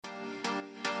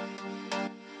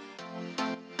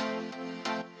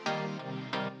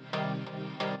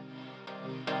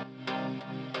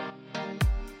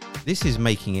This is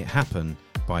Making It Happen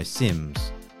by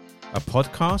Sims, a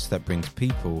podcast that brings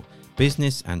people,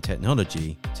 business and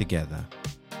technology together.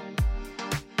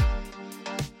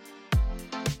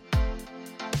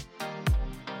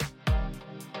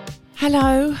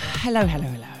 Hello.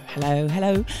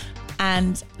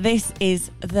 And this is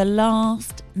the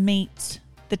last Meet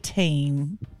the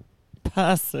Team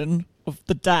person of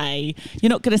the day. You're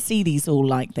not going to see these all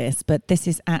like this, but this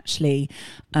is actually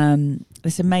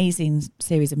this amazing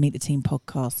series of Meet the Team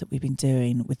podcasts that we've been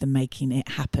doing with the Making It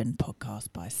Happen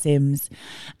podcast by Sims.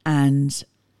 And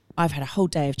I've had a whole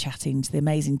day of chatting to the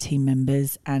amazing team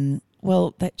members, and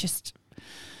well, they're just...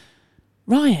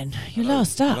 Ryan, you're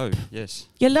last up. Hello, yes.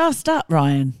 You're last up,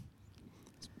 Ryan.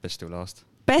 Best till last.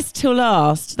 Best till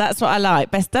last. That's what I like.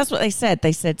 Best. That's what they said.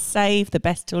 They said, save the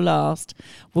best till last.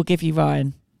 We'll give you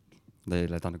Ryan.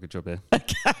 They've done a good job there.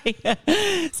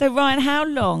 Okay. So, Ryan, how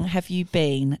long have you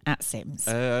been at Sims?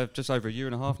 Just over a year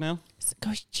and a half now.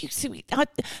 Gosh,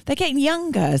 they're getting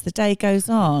younger as the day goes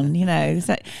on, you know,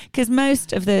 because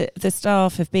most of the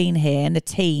staff have been here and the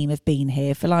team have been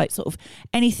here for like sort of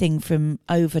anything from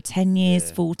over 10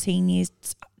 years, 14 years,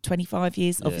 25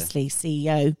 years, obviously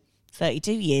CEO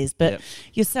 32 years, but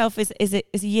yourself is a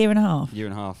year and a half? Year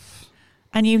and a half.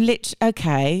 And you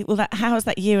okay, well, how has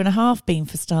that year and a half been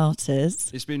for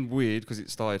starters? It's been weird because it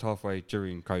started halfway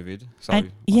during COVID, so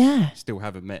I still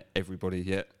haven't met everybody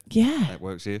yet that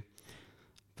works here.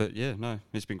 But yeah, no,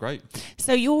 it's been great.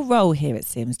 So your role here at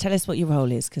Sims, tell us what your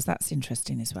role is, because that's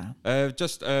interesting as well.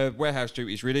 Just warehouse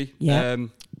duties, really. Yeah.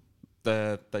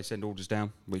 They send orders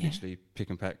down. We literally pick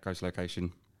and pack, go to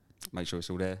location, make sure it's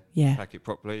all there, pack it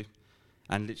properly,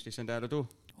 and literally send it out the door.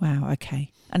 Wow,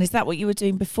 okay. And is that what you were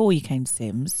doing before you came to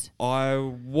Sims? I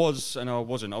was and I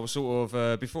wasn't. I was sort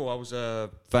of, before I was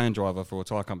a van driver for a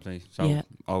tyre company. So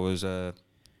I was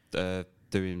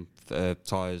doing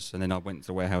tyres, and then I went to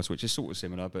the warehouse, which is sort of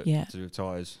similar, but to do with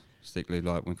tyres, particularly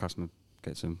like when customer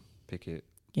gets them, pick it,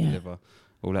 deliver,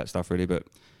 all that stuff really, but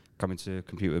coming to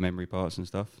computer memory parts and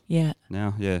stuff. Yeah.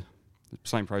 Now,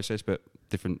 same process, but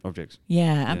different objects.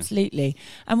 Yeah, absolutely.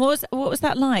 And what was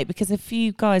that like? Because a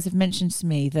few guys have mentioned to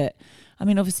me that, I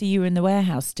mean, obviously you were in the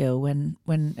warehouse still when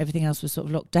everything else was sort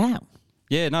of locked down.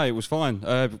 Yeah, no, it was fine.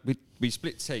 We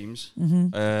split teams.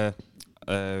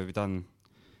 Mm-hmm. We've done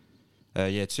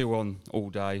 2 on all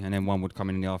day, and then one would come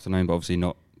in the afternoon, but obviously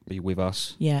not be with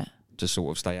us. Yeah. Just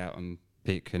sort of stay out and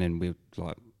pick, and then we'd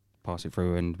like pass it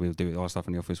through, and we'll do our stuff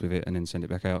in the office with it, and then send it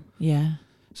back out. Yeah.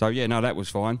 So that was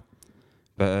fine.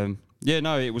 But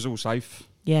it was all safe.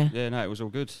 Yeah. Yeah, no, it was all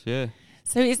good. Yeah.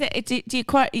 So do you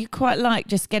quite like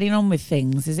just getting on with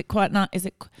things? Is it quite nice?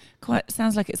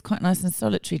 Sounds like it's quite nice and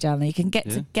solitary down there. You can get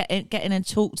in and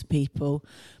talk to people,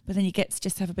 but then you get to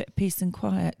just have a bit of peace and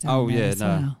quiet down there as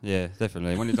well. Yeah,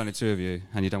 definitely. When there's only 2 of you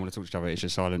and you don't want to talk to each other, it's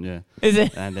just silent. Yeah. Is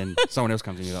it? And then someone else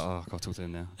comes in, you're like, oh, I've got to talk to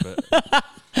them now. But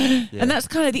and that's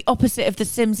kind of the opposite of the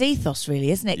Sims ethos,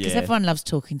 really, isn't it? Because everyone loves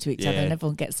talking to each other and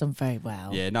everyone gets on very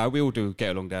well. Yeah, no, we all do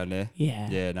get along down there. Yeah.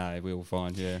 Yeah, no, we're all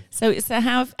fine. Yeah. So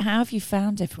how have you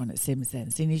found everyone at Sims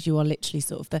then? Seeing as you are literally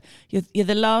sort of you're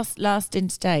the last in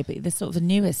today, but you're the sort of the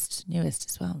newest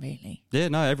as well, really. Yeah,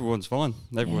 no, everyone's fine.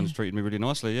 Everyone's treated me really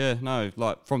nicely. Yeah, no,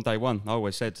 like from day one, I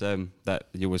always said that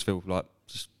you always feel like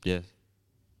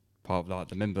part of like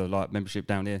the membership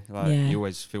down here. Like you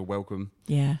always feel welcome.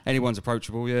 Yeah. Anyone's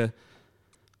approachable. Yeah.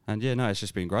 And it's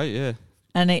just been great. Yeah.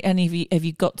 And have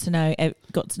you got to know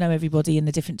everybody in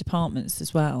the different departments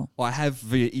as well? I have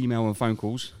via email and phone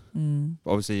calls.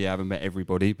 Obviously, I haven't met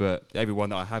everybody, but everyone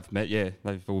that I have met,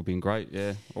 they've all been great.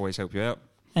 Yeah, always help you out.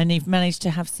 And you've managed to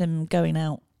have some going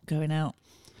out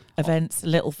events,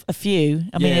 a few.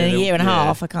 I mean, in a year and a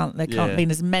half, there can't have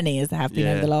been as many as there have been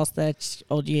over the last 30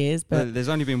 odd years. But there's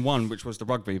only been one, which was the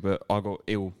rugby, but I got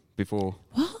ill before,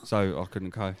 so I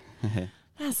couldn't go.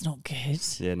 That's not good.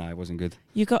 Yeah, no, it wasn't good.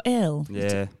 You got ill?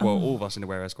 Yeah. All of us in the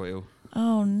warehouse got ill.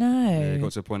 Oh no! Yeah, it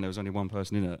got to a point there was only one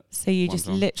person in it. So you just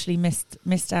literally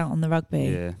missed out on the rugby.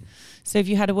 Yeah. So if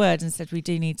you had a word and said we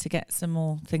do need to get some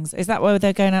more things, is that where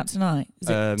they're going out tonight?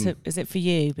 Is it for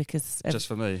you? Because just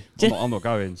for me. I'm not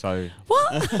going. So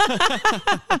what?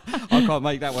 I can't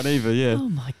make that one either. Yeah. Oh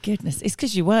my goodness! It's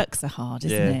because you work so hard,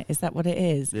 isn't it? Is that what it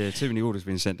is? Yeah. Too many orders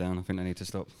being sent down. I think they need to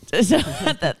stop. That's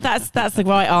the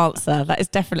right answer. That is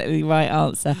definitely the right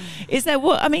answer. Is there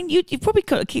what? I mean, you've probably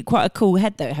got to keep quite a cool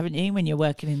head though, haven't you? When you're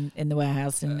working in the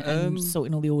warehouse and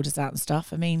sorting all the orders out and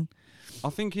stuff. I mean,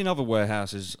 I think in other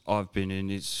warehouses I've been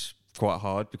in, it's quite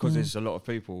hard because there's a lot of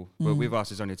people. But with us,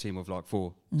 there's only a team of like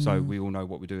 4. So we all know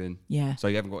what we're doing. Yeah. So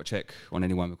you haven't got to check on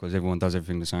anyone because everyone does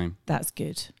everything the same. That's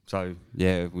good. So,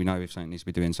 yeah, we know if something needs to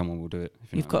be doing, someone will do it.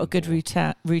 You've got a good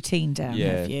routine down,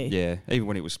 have you? Yeah. Even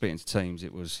when it was split into teams,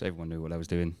 everyone knew what they was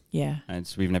doing. Yeah. And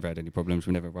we've never had any problems.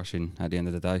 We're never rushing at the end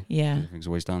of the day. Yeah. Everything's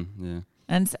always done. Yeah.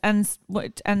 So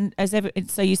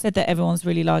you said that everyone's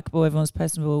really likable, everyone's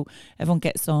personable, everyone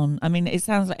gets on. I mean, it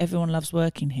sounds like everyone loves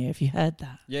working here. Have you heard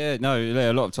that? Yeah, no,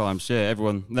 a lot of times,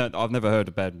 everyone. No, I've never heard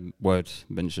a bad word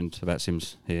mentioned about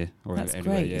Sims here or That's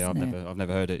anywhere. great, Yeah, I've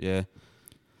never heard it. Yeah.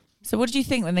 So what did you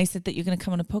think when they said that you're going to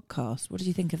come on a podcast? What did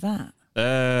you think of that?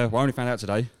 Well, I only found out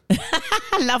today.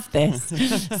 I love this.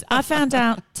 I found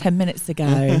out 10 minutes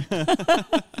ago.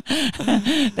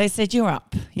 They said you're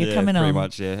up. You're coming on. Pretty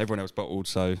much. Yeah, everyone else bottled.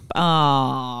 So.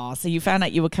 So you found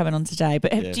out you were coming on today.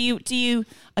 But are you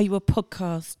a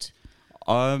podcast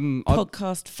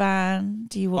fan?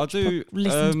 Do you watch? Listen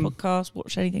to podcasts?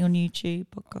 Watch anything on YouTube?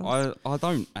 Podcasts? I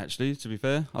don't actually. To be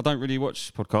fair, I don't really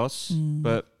watch podcasts,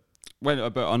 but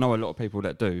I know a lot of people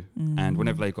that do, and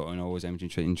whenever they got on, I always am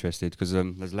interested because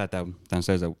there's a lad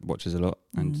downstairs that watches a lot,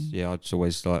 and I just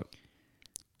always like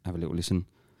have a little listen.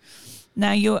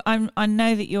 Now I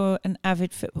know that you're an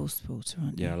avid football supporter,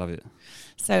 aren't you? Yeah, I love it.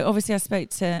 So obviously, I spoke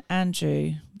to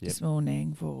Andrew this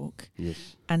morning, Rourke,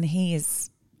 and he is.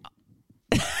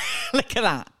 Look at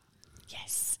that.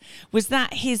 Yes. Was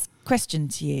that his question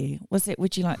to you? Was it,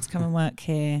 would you like to come and work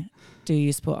here? Do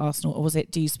you support Arsenal? Or was it,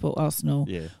 do you support Arsenal?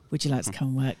 Yeah. Would you like to come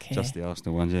and work here? Just the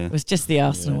Arsenal one, yeah. It was just the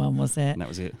Arsenal one, was it? And that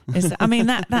was it. I mean,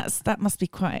 that must be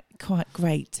quite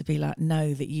great to be like,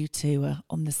 know that you two are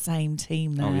on the same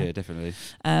team there. Oh, yeah, definitely.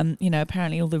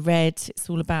 Apparently all the red, it's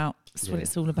all about. That's what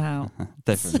it's all about.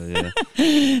 Definitely, yeah.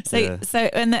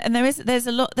 There's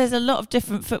a lot of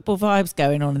different football vibes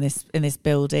going on in this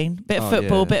building. Bit of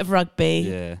football, bit of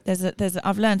rugby. Yeah.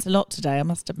 I've learned a lot today, I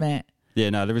must admit. Yeah,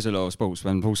 no, there is a lot of sports,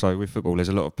 and also with football, there's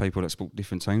a lot of people that support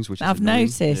different teams, which I've annoying.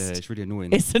 noticed. Yeah, it's really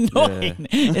annoying. It's annoying,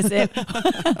 is it?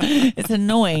 It's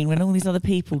annoying when all these other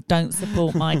people don't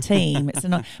support my team. It's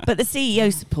annoying, but the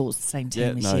CEO supports the same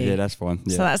team as you. Yeah, that's fine.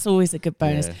 Yeah. So that's always a good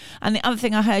bonus. Yeah. And the other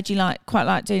thing I heard you quite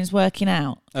like doing is working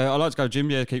out. I like to go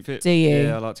gym. Yeah, keep fit. Do you?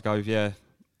 Yeah, I like to go. Yeah,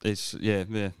 it's yeah.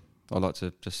 I like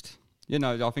to just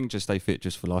I think just stay fit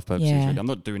just for life purposes. Yeah. Really. I'm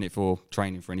not doing it for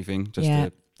training for anything. Just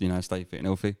to stay fit and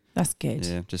healthy. That's good.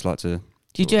 Yeah, just like to.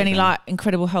 Do you do any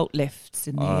Incredible Hulk lifts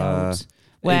in the old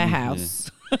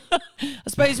warehouse? Yeah. I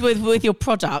suppose with your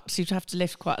products, you'd have to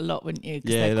lift quite a lot, wouldn't you?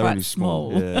 Because they're quite really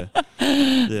small. Yeah.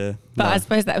 Yeah. But I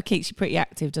suppose that keeps you pretty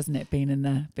active, doesn't it? Being in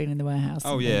the warehouse.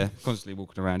 Oh yeah, constantly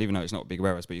walking around, even though it's not a big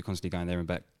warehouse, but you're constantly going there and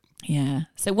back. Yeah.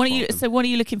 So what are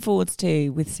you looking forward to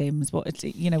with Sims? What are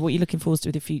you looking forward to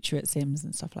with the future at Sims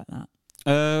and stuff like that?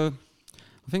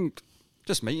 I think.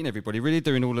 Just meeting everybody, really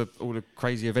doing all the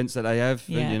crazy events that they have,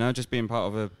 and, just being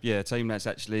part of a team that's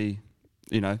actually,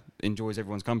 enjoys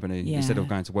everyone's company instead of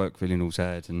going to work feeling all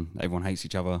sad and everyone hates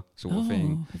each other sort of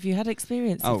thing. Have you had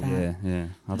experience of that? Yeah.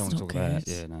 I don't want to talk about it.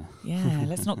 Yeah, no. Yeah,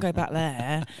 let's not go back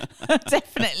there.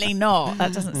 Definitely not.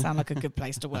 That doesn't sound like a good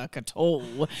place to work at all.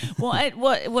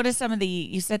 What are some of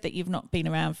you said that you've not been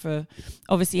around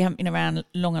obviously you haven't been around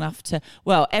long enough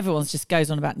everyone's just goes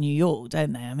on about New York,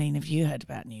 don't they? I mean, have you heard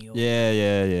about New York? Yeah.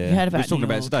 You heard about we were talking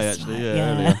about it today, actually.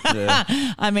 Earlier.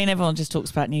 Yeah. I mean, everyone just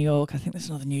talks about New York. I think there's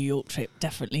another New York trip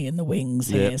definitely in the wings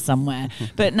here somewhere.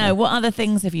 But no, what other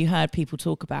things have you heard people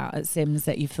talk about at Sims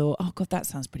that you've thought, oh God, that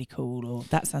sounds pretty cool, or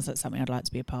that sounds like something I'd like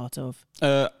to be a part of?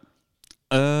 I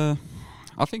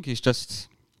think it's just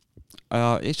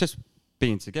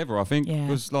being together. I think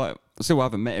because still I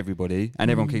haven't met everybody,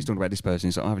 and everyone keeps talking about this person.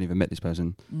 It's like I haven't even met this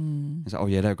person. It's like, oh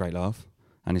yeah, they're a great laugh.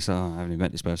 And it's like, I haven't even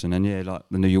met this person. And like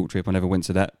the New York trip, I never went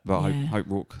to that. But I hope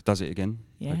Rourke does it again.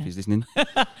 Hope he's listening.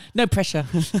 No pressure.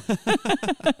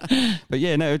 But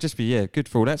it would just be, good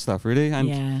for all that stuff, really.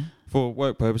 And for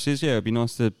work purposes, it'd be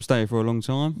nice to stay for a long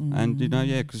time. And,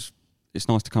 because it's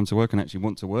nice to come to work and actually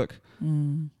want to work.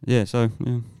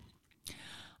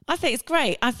 I think it's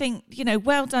great. I think,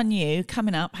 well done you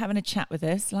coming up, having a chat with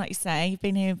us. Like you say, you've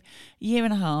been here a year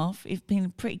and a half. It's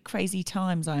been pretty crazy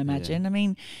times, I imagine. Yeah. I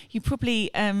mean, you probably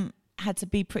had to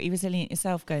be pretty resilient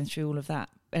yourself going through all of that.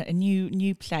 A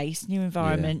new place, new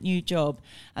environment, new job,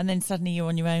 and then suddenly you're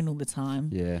on your own all the time.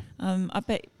 Yeah. I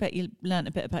bet you learnt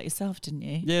a bit about yourself, didn't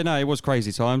you? Yeah, no, it was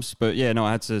crazy times. But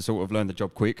I had to sort of learn the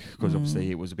job quick because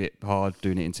obviously it was a bit hard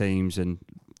doing it in teams. And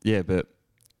but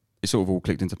it sort of all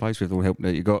clicked into place with all the help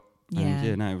that you got.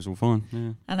 And no, it was all fine.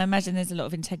 Yeah. And I imagine there's a lot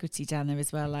of integrity down there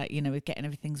as well, like, you know, with getting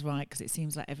everything's right, because it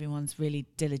seems like everyone's really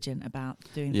diligent about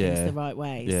doing things the right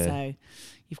way. Yeah. So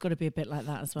you've got to be a bit like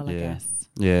that as well, I guess.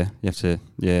 Yeah, you have to,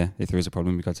 if there is a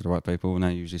problem, you go to the right people, and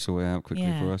they usually sort it out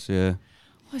quickly for us,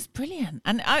 Oh, it's brilliant.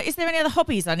 And is there any other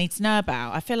hobbies I need to know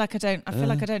about? I feel like I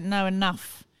don't know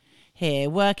enough here.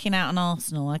 Working out in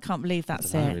Arsenal, I can't believe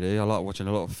that's it. Really, I like watching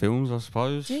a lot of films, I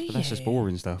suppose. But that's just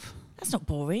boring stuff. That's not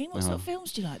boring. What sort of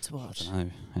films do you like to watch? I don't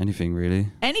know. Anything really.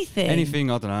 Anything,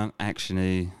 I don't know,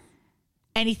 action-y.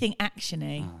 Anything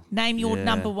action-y. Name your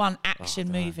number one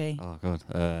action movie. Oh,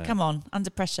 God. Come on, under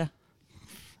pressure.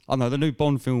 I know, the new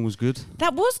Bond film was good.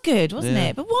 That was good, wasn't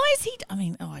it? But why is he... I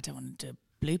mean, I don't want to do a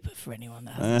blooper for anyone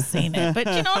that hasn't seen it. But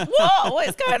do you know what? What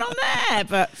is going on there?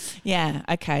 But yeah,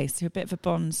 okay, so a bit of a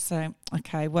Bond. So,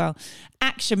 okay, well,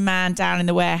 action man down in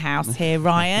the warehouse here,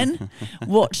 Ryan.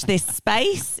 Watch this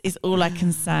space is all I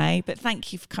can say. But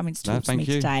thank you for coming to talk to me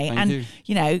today. Thank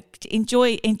you.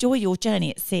 Enjoy your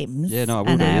journey at Sims. Yeah, no, I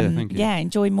will do. Thank you. Yeah,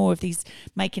 enjoy more of these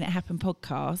Making It Happen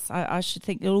podcasts. I should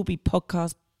think they'll all be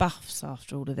podcast buffs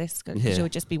after all of this, because you'll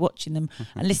just be watching them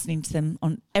and listening to them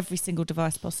on every single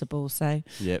device possible. So,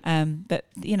 but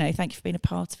thank you for being a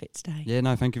part of it today. Yeah,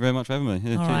 no, thank you very much for having me.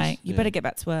 Yeah, all right, you better get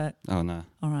back to work. Oh no.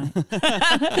 All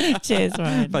right. Cheers,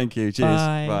 Ryan. Thank you. Cheers.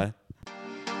 Bye. Bye.